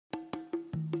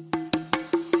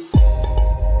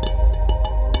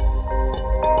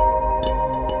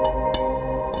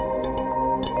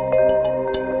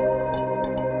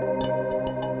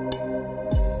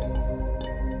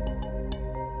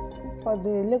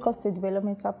Lagos State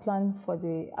Developmental Plan for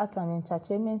the Art and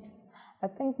Entertainment, I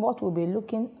think what we'll be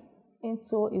looking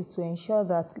into is to ensure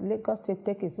that Lagos State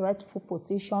takes its rightful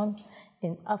position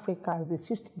in Africa as the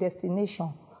 5th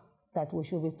destination that we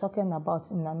should be talking about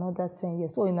in another 10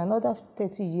 years. So in another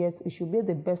 30 years, we should be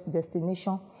the best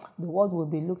destination the world will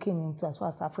be looking into as far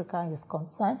as Africa is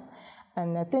concerned.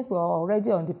 And I think we're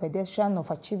already on the pedestrian of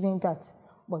achieving that.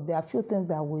 But there are a few things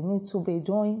that we need to be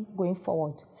doing going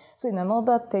forward. So in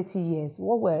another 30 years,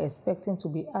 what we're expecting to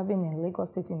be having in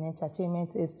Lagos State in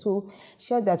entertainment is to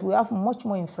ensure that we have much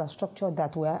more infrastructure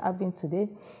that we are having today.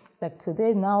 Like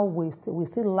today now, we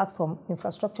still lack some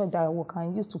infrastructure that we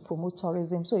can use to promote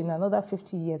tourism. So in another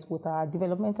 50 years, with our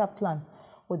developmental plan,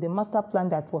 with the master plan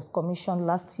that was commissioned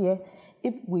last year,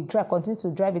 if we continue to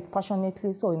drive it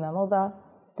passionately, so in another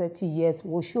 30 years,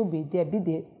 we should be there, be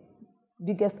the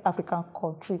biggest African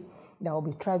country that will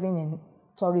be thriving in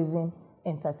tourism,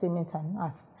 entertainment, and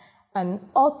art. And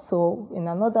also, in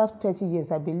another 30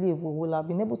 years, I believe we will have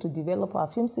been able to develop our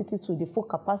film city to the full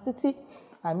capacity.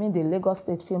 I mean, the Lagos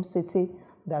State Film City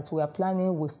that we are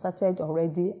planning, we started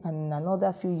already, and in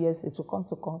another few years, it will come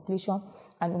to completion.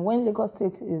 And when Lagos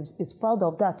State is proud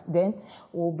of that, then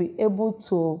we'll be able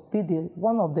to be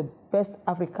one of the best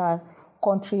African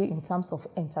country in terms of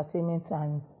entertainment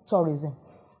and tourism.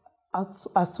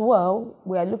 As well,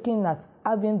 we are looking at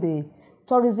having the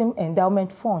Tourism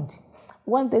Endowment Fund.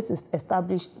 When this is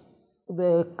established,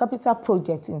 the capital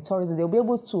project in tourism, they'll be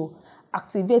able to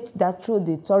activate that through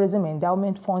the Tourism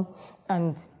Endowment Fund,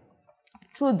 and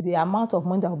through the amount of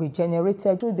money that will be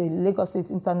generated through the Lagos State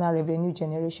Internal Revenue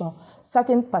Generation,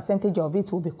 certain percentage of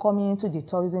it will be coming into the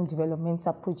tourism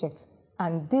developmental projects.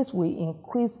 And this will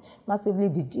increase massively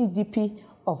the GDP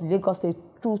of Lagos State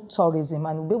through tourism,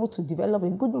 and we'll be able to develop a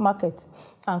good market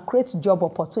and create job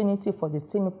opportunity for the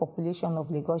teeming population of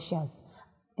Lagosians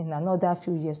in another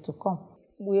few years to come.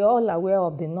 We're all aware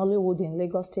of the Nollywood in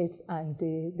Lagos State and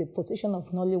the position of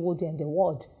Nollywood in the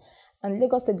world. And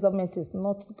Lagos State government is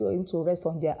not going to rest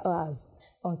on their oars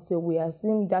until we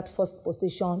assume that first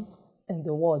position in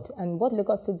the world. And what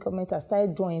Lagos State government has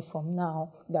started doing from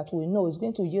now that we know is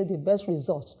going to yield the best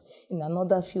results in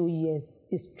another few years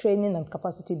is training and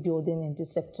capacity building in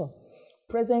this sector.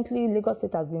 Presently, Lagos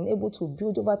State has been able to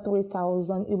build over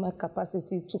 3,000 human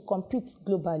capacity to compete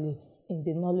globally in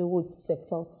the Nollywood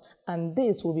sector. And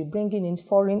this will be bringing in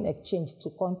foreign exchange to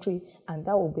country, and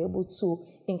that will be able to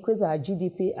increase our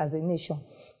GDP as a nation.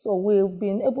 So we've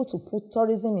been able to put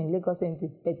tourism in Lagos in the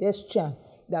pedestrian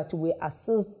that will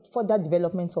assist further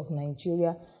development of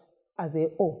Nigeria as a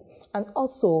whole. And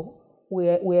also,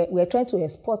 we're trying to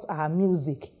export our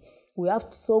music. We have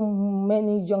so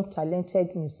many young,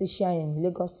 talented musicians in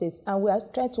Lagos State, and we are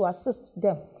trying to assist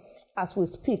them. As we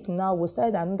speak now, we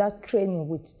started another training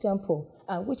with Temple,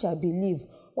 and which I believe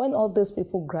when all these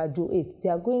people graduate, they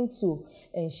are going to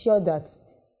ensure that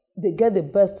they get the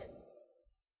best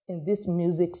in this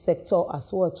music sector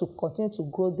as well to continue to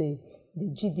grow the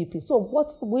GDP. So what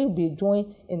we'll be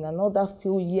doing in another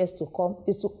few years to come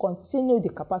is to continue the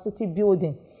capacity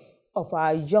building of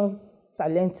our young,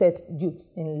 talented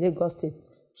youths in Lagos State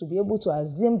to be able to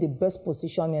assume the best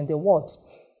position in the world.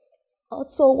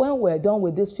 Also, when we're done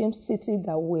with this film city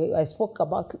that I spoke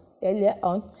about earlier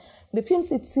on, the film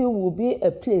city will be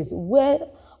a place where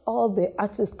all the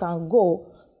artists can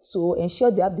go to ensure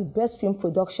they have the best film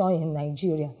production in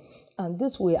Nigeria. And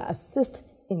this will assist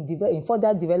in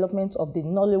further development of the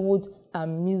Nollywood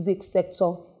and music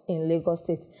sector in Lagos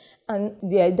State. And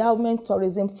the Endowment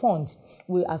Tourism Fund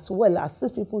will as well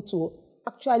assist people to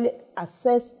actually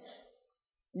access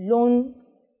loan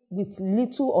with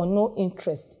little or no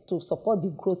interest to support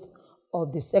the growth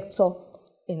of the sector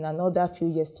in another few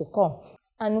years to come.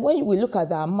 And when we look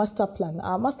at our master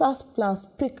plan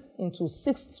speak into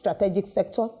 6 strategic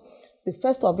sectors. The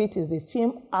first of it is the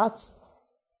film, arts,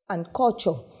 and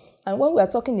culture. And when we are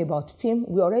talking about film,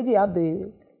 we already have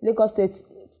the Lagos State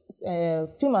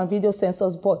Film and Video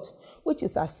Censors Board, which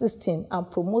is assisting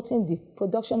and promoting the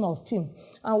production of film.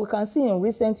 And we can see in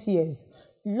recent years,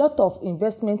 a lot of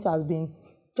investment has been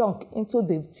junk into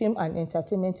the film and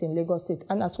entertainment in Lagos State.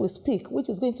 And as we speak, which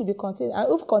is going to be continued,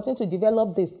 and if we continue to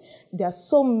develop this, there are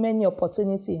so many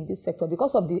opportunities in this sector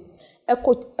because of the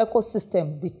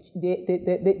ecosystem,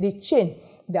 the chain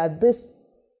that this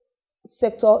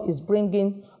sector is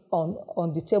bringing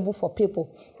on the table for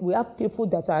people. We have people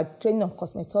that are training on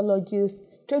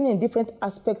cosmetologists, training in different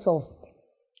aspects of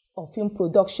film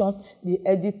production, the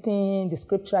editing, the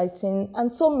script writing,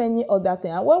 and so many other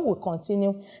things. And when we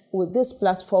continue with this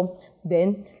platform,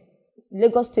 then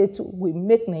Lagos State will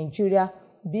make Nigeria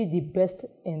be the best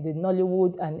in the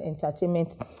Nollywood and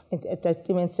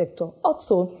entertainment sector.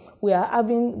 Also, we are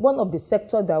having one of the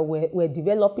sectors that we're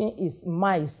developing is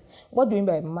MICE. What do we mean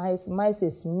by MICE? MICE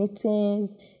is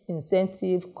meetings,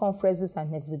 incentive, conferences,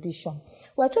 and exhibition.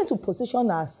 We're trying to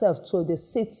position ourselves to the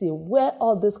city where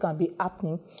all this can be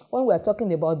happening. When we're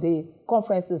talking about the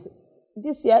conferences,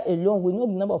 this year alone, we know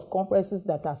the number of conferences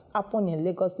that has happened in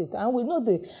Lagos State, and we know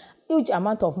the huge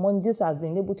amount of money this has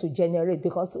been able to generate,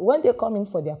 because when they come in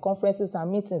for their conferences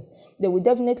and meetings, they will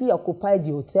definitely occupy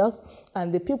the hotels,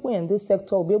 and the people in this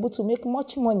sector will be able to make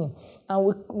much money. And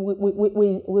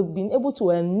we've been able to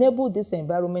enable this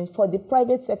environment for the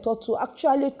private sector to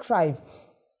actually thrive,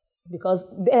 because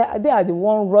they are the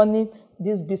one running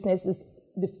these businesses.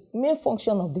 The main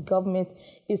function of the government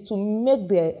is to make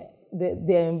the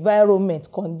environment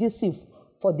conducive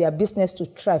for their business to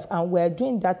thrive, and we're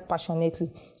doing that passionately.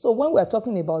 So when we're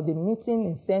talking about the meeting,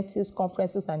 incentives,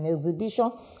 conferences, and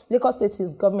exhibition, Lagos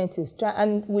State's government is trying,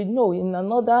 and we know in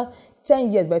another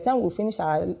 10 years, by the time we finish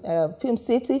our film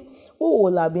city, we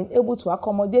will have been able to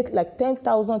accommodate like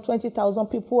 10,000, 20,000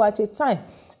 people at a time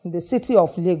in the city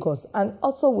of Lagos. And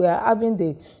also we are having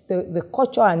the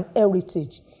culture and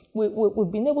heritage. We've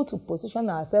been able to position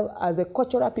ourselves as a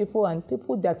cultural people and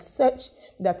people that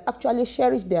actually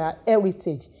cherish their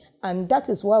heritage. And that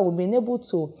is why we've been able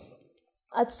to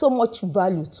add so much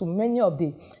value to many of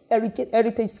the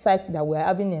heritage sites that we're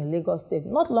having in Lagos State.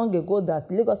 Not long ago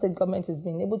that Lagos State government has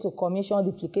been able to commission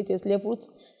the Flicated Slave Route,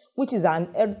 which is an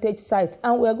heritage site.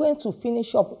 And we're going to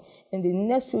finish up in the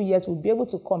next few years. We'll be able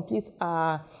to complete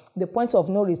the point of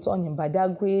no return in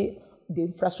Badagry, the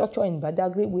infrastructure in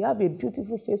Badagry. We have a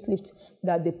beautiful facelift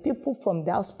that the people from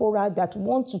diaspora that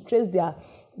want to trace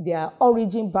their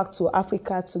origin back to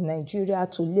Africa, to Nigeria,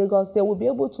 to Lagos, they will be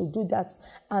able to do that,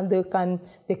 and they can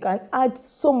add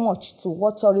so much to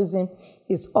what tourism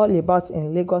is all about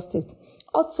in Lagos State.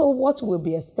 Also, what we'll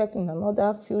be expecting in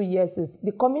another few years is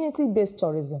the community-based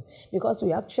tourism, because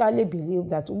we actually believe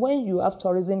that when you have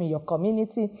tourism in your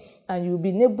community and you've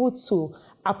been able to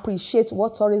appreciate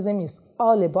what tourism is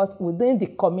all about within the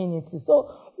community. So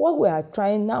what we are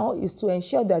trying now is to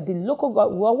ensure that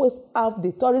we always have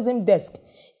the tourism desk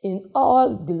in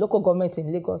all the local governments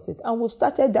in Lagos State. And we've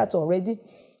started that already.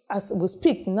 As we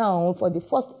speak now, for the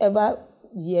first ever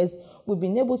years, we've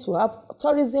been able to have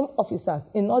tourism officers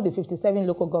in all the 57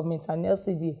 local governments and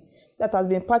LCD that has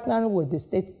been partnering with the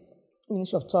State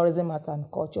Ministry of Tourism, Art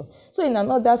and Culture. So in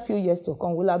another few years to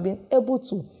come, we'll have been able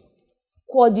to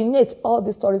coordinate all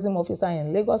these tourism officers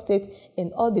in Lagos State,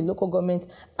 in all the local governments,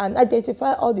 and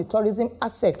identify all the tourism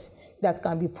assets that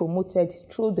can be promoted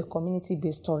through the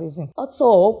community-based tourism.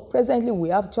 Also, presently we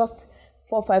have just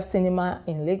 4 or 5 cinemas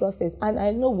in Lagos State, and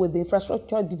I know with the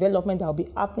infrastructure development that will be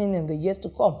happening in the years to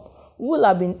come, we will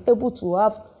have been able to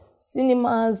have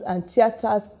cinemas and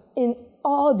theaters in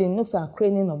all the nooks and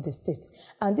crannies of the state.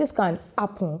 And this can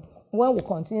happen when we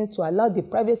continue to allow the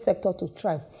private sector to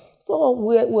thrive. So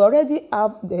we already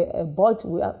have the board,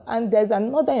 and there's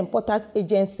another important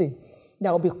agency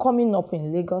that will be coming up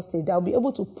in Lagos State that will be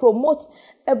able to promote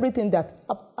everything that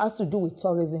has to do with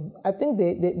tourism. I think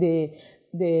the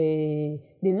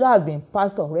law has been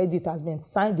passed already. It has been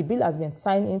signed. The bill has been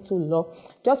signed into law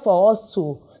just for us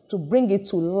to bring it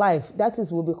to life. That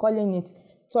is, we'll be calling it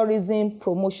Tourism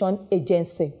Promotion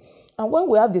Agency. And when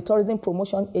we have the Tourism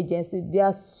Promotion Agency,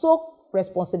 their sole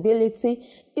responsibility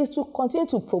is to continue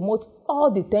to promote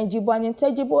all the tangible and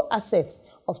intangible assets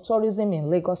of tourism in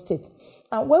Lagos State.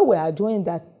 And when we are doing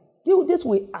that, this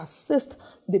will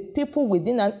assist the people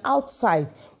within and outside,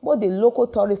 both the local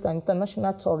tourists and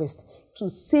international tourists, to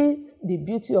see the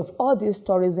beauty of all these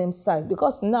tourism sites.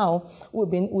 Because now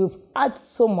we've had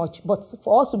so much, but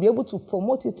for us to be able to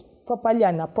promote it properly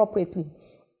and appropriately,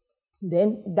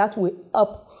 then that will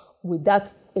help with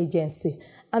that agency.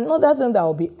 Another thing that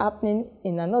will be happening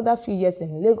in another few years in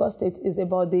Lagos State is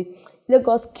about the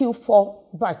Lagos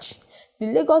Q4 batch. The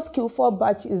Lagos Q4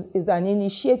 batch is an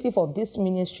initiative of this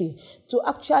ministry to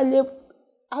actually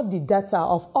have the data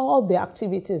of all the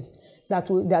activities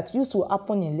that used to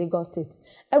happen in Lagos State.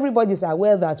 Everybody is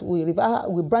aware that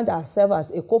we brand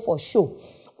ourselves as a call for show.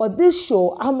 But this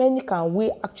show, how many can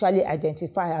we actually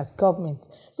identify as government?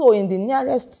 So in the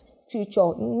nearest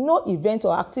future, no event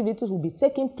or activities will be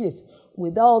taking place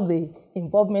without the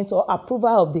involvement or approval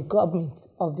of the government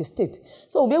of the state.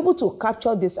 So we'll be able to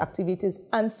capture these activities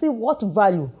and see what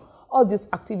value all these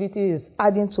activities is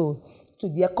adding to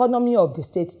the economy of the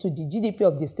state, to the GDP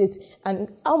of the state,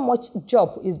 and how much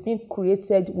job is being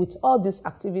created with all these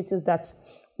activities that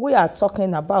we are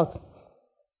talking about.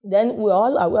 Then we're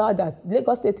all aware that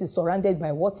Lagos State is surrounded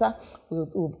by water.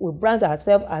 We brand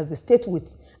ourselves as the state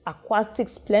with aquatic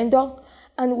splendor,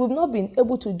 and we've not been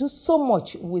able to do so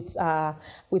much with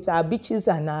our beaches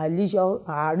and our leisure,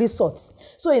 our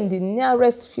resorts. So in the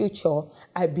nearest future,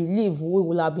 I believe we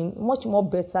will have been much more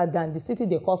better than the city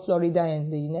they call Florida in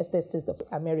the United States of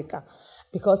America,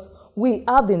 because we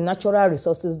have the natural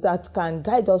resources that can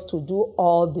guide us to do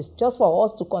all this, just for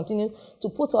us to continue to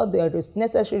put all the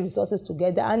necessary resources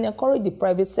together and encourage the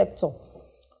private sector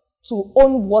to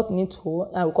own what needs to,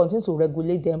 and we continue to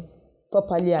regulate them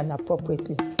properly and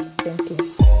appropriately. Thank you.